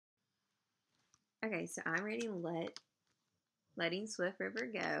Okay, so I'm reading Letting Swift River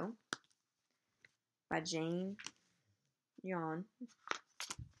Go by Jane Yolen.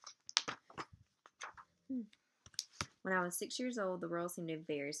 When I was 6 years old, the world seemed a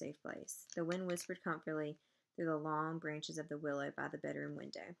very safe place. The wind whispered comfortably through the long branches of the willow by the bedroom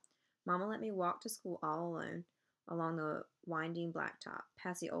window. Mama let me walk to school all alone along the winding blacktop,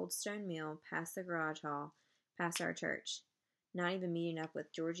 past the old stone mill, past the garage hall, past our church, not even meeting up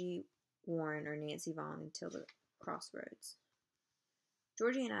with Georgie Warren or Nancy Vaughn until the crossroads.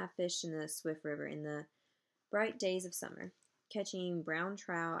 Georgie and I fished in the Swift River in the bright days of summer, catching brown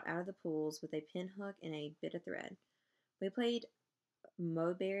trout out of the pools with a pinhook and a bit of thread. We played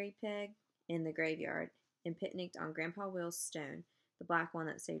mulberry peg in the graveyard and picnicked on Grandpa Will's stone, the black one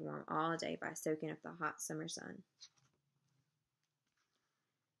that stayed warm all day by soaking up the hot summer sun.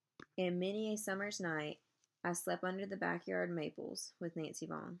 And many a summer's night, I slept under the backyard maples with Nancy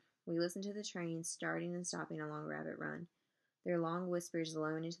Vaughn. We listened to the trains starting and stopping along Rabbit Run, their long whispers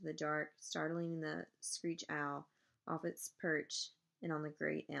lowing into the dark, startling the screech owl off its perch and on the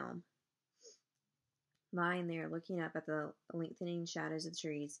great elm. Lying there, looking up at the lengthening shadows of the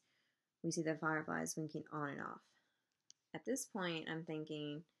trees, we see the fireflies winking on and off. At this point, I'm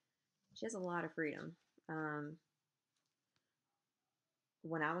thinking, she has a lot of freedom.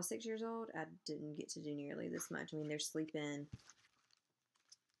 When I was 6 years old, I didn't get to do nearly this much. I mean, they're sleeping,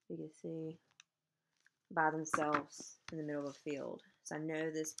 you can see, by themselves in the middle of a field. So I know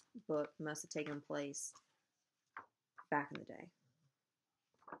this book must have taken place back in the day,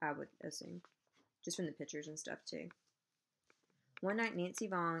 I would assume, just from the pictures and stuff too. One night, Nancy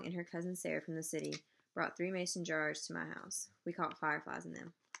Vaughn and her cousin Sarah from the city brought 3 mason jars to my house. We caught fireflies in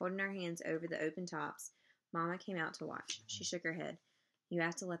them. Holding our hands over the open tops, Mama came out to watch. She shook her head. "You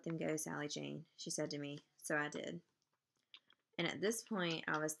have to let them go, Sally Jane," she said to me. So I did. And at this point,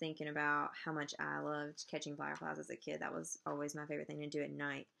 I was thinking about how much I loved catching fireflies as a kid. That was always my favorite thing to do at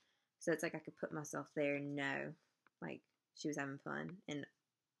night. So it's like I could put myself there and know, like, she was having fun. And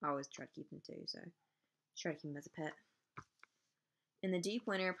I always try to keep them too, so try to keep them as a pet. In the deep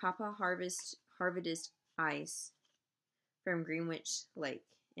winter, Papa harvested ice from Greenwich Lake,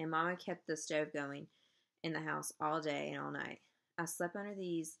 and Mama kept the stove going in the house all day and all night. I slept under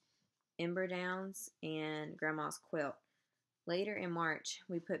these ember downs and Grandma's quilt. Later in March,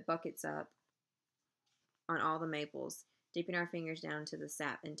 we put buckets up on all the maples, dipping our fingers down into the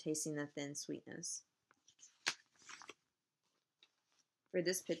sap and tasting the thin sweetness. For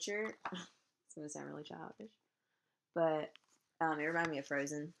this picture, it's going to sound really childish, but it reminded me of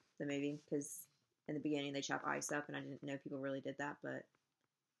Frozen, the movie, because in the beginning they chop ice up, and I didn't know people really did that, but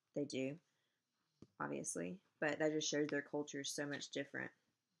they do, obviously. But that just shows their culture is so much different,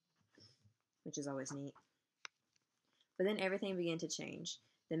 which is always neat. But then everything began to change.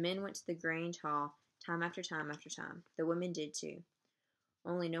 The men went to the Grange Hall time after time after time. The women did too.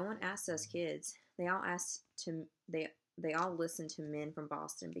 Only no one asked us kids. They all listened to men from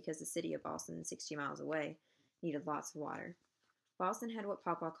Boston because the city of Boston, 60 miles away, needed lots of water. Boston had what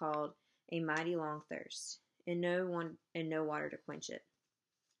Papa called a mighty long thirst, and no water to quench it.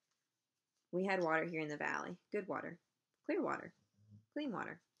 We had water here in the valley. Good water. Clear water. Clean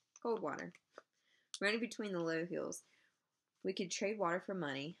water. Cold water. Running between the low hills. We could trade water for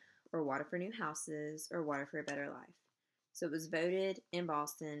money, or water for new houses, or water for a better life. So it was voted in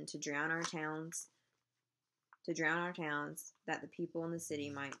Boston to drown our towns that the people in the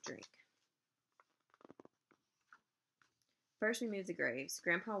city might drink. First we moved the graves.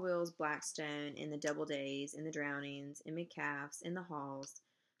 Grandpa Will's black stone in the Doubledays, in the drownings, in McCaff's, in the halls.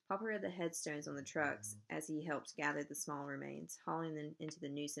 Papa read the headstones on the trucks as he helped gather the small remains, hauling them into the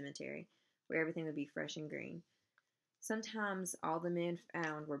new cemetery, where everything would be fresh and green. Sometimes all the men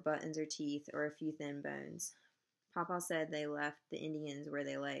found were buttons or teeth or a few thin bones. Papa said they left the Indians where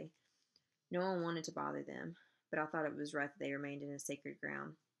they lay. No one wanted to bother them, but I thought it was right that they remained in a sacred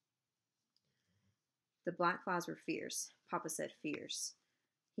ground. The black flies were fierce. Papa said fierce.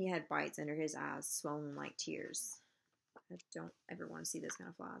 He had bites under his eyes, swollen like tears. I don't ever want to see those kind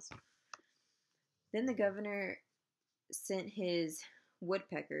of flies. Then the governor sent his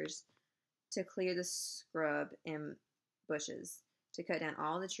woodpeckers to clear the scrub and bushes, to cut down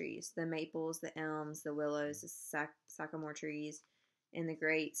all the trees, the maples, the elms, the willows, the sycamore trees, and the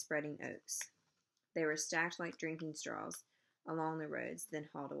great spreading oaks. They were stacked like drinking straws along the roads, then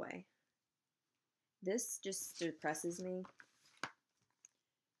hauled away. This just depresses me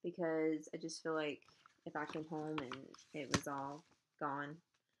because I just feel like if I came home and it was all gone,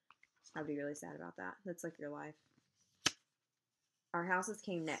 I'd be really sad about that. That's like your life. Our houses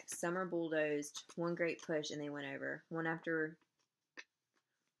came next. Some are bulldozed, one great push, and they went over. One after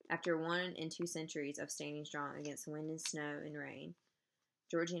After 1 and 2 centuries of standing strong against wind and snow and rain,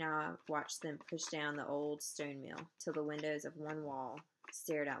 Georgie and I watched them push down the old stone mill till the windows of one wall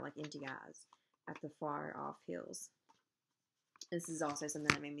stared out like empty eyes at the far-off hills. This is also something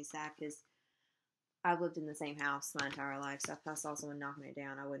that made me sad because I've lived in the same house my entire life, so if I saw someone knocking it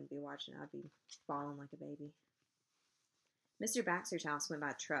down, I wouldn't be watching it. I'd be bawling like a baby. Mr. Baxter's house went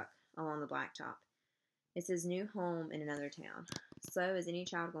by truck along the blacktop. It's his new home in another town. Slow as any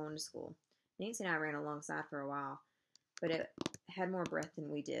child going to school. Nancy and I ran alongside for a while, but it had more breath than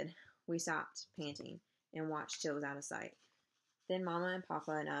we did. We stopped, panting, and watched till it was out of sight. Then Mama and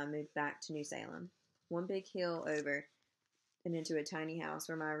Papa and I moved back to New Salem, one big hill over and into a tiny house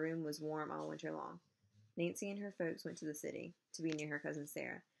where my room was warm all winter long. Nancy and her folks went to the city to be near her cousin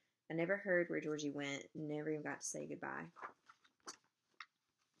Sarah. I never heard where Georgie went, never even got to say goodbye.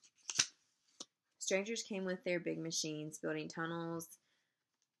 Strangers came with their big machines, building tunnels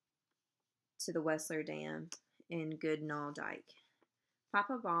to the Westler Dam and Goodnall Dyke.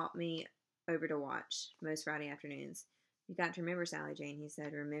 Papa brought me over to watch most Friday afternoons. "You got to remember, Sally Jane," he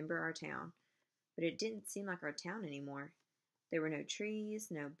said, "remember our town." But it didn't seem like our town anymore. There were no trees,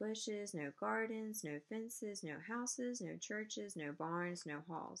 no bushes, no gardens, no fences, no houses, no churches, no barns, no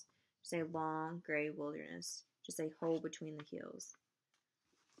halls. Just a long, gray wilderness. Just a hole between the hills.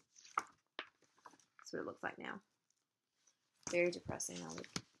 That's what it looks like now. Very depressing. I would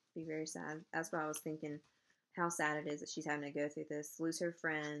be very sad. That's why I was thinking how sad it is that she's having to go through this. Lose her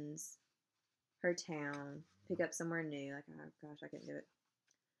friends, her town, pick up somewhere new. Like, oh gosh, I couldn't do it.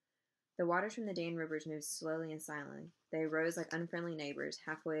 The waters from the Dan rivers moved slowly and silently. They rose like unfriendly neighbors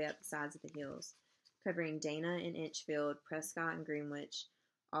halfway up the sides of the hills, covering Dana and Inchfield, Prescott and Greenwich,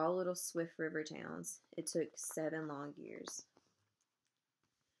 all little swift river towns. It took 7 long years.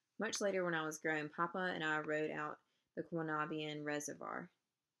 Much later, when I was grown, Papa and I rode out the Quannabian Reservoir.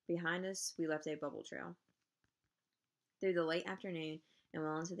 Behind us, we left a bubble trail. Through the late afternoon and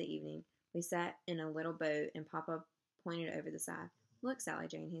well into the evening, we sat in a little boat, and Papa pointed over the side. "Look, Sally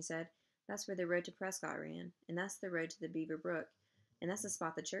Jane," he said. "That's where the road to Prescott ran, and that's the road to the Beaver Brook, and that's the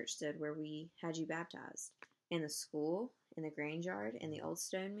spot the church stood where we had you baptized. And the school, and the grange-yard, and the old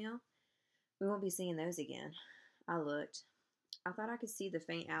stone mill. We won't be seeing those again." I looked. I thought I could see the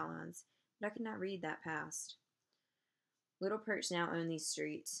faint outlines, but I could not read that past. Little perch now owned these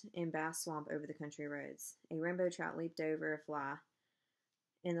streets, and Bass Swamp over the country roads. A rainbow trout leaped over a fly,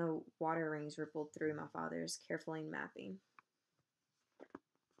 and the water rings rippled through my father's carefully mapping.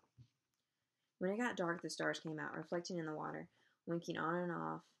 When it got dark, the stars came out, reflecting in the water, winking on and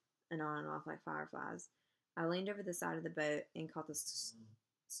off and on and off like fireflies. I leaned over the side of the boat and caught the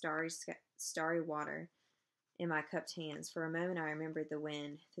starry water in my cupped hands. For a moment, I remembered the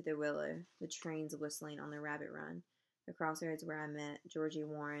wind through the willow, the trains whistling on the rabbit run, the crossroads where I met Georgie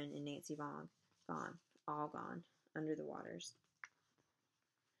Warren and Nancy Vaughn. Gone, all gone, under the waters.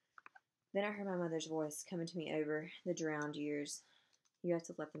 Then I heard my mother's voice coming to me over the drowned years. "You have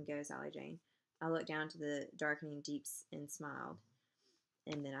to let them go, Sally Jane." I looked down to the darkening deeps and smiled,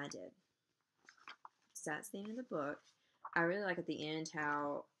 and then I did. So that's the end of the book. I really like at the end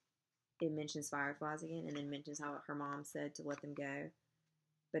how it mentions fireflies again, and then mentions how her mom said to let them go,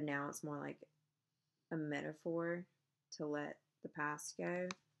 but now it's more like a metaphor to let the past go.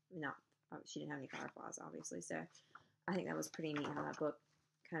 No, she didn't have any fireflies, obviously, so I think that was pretty neat how that book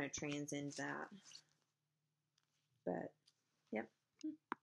kind of transcends that. But, yep.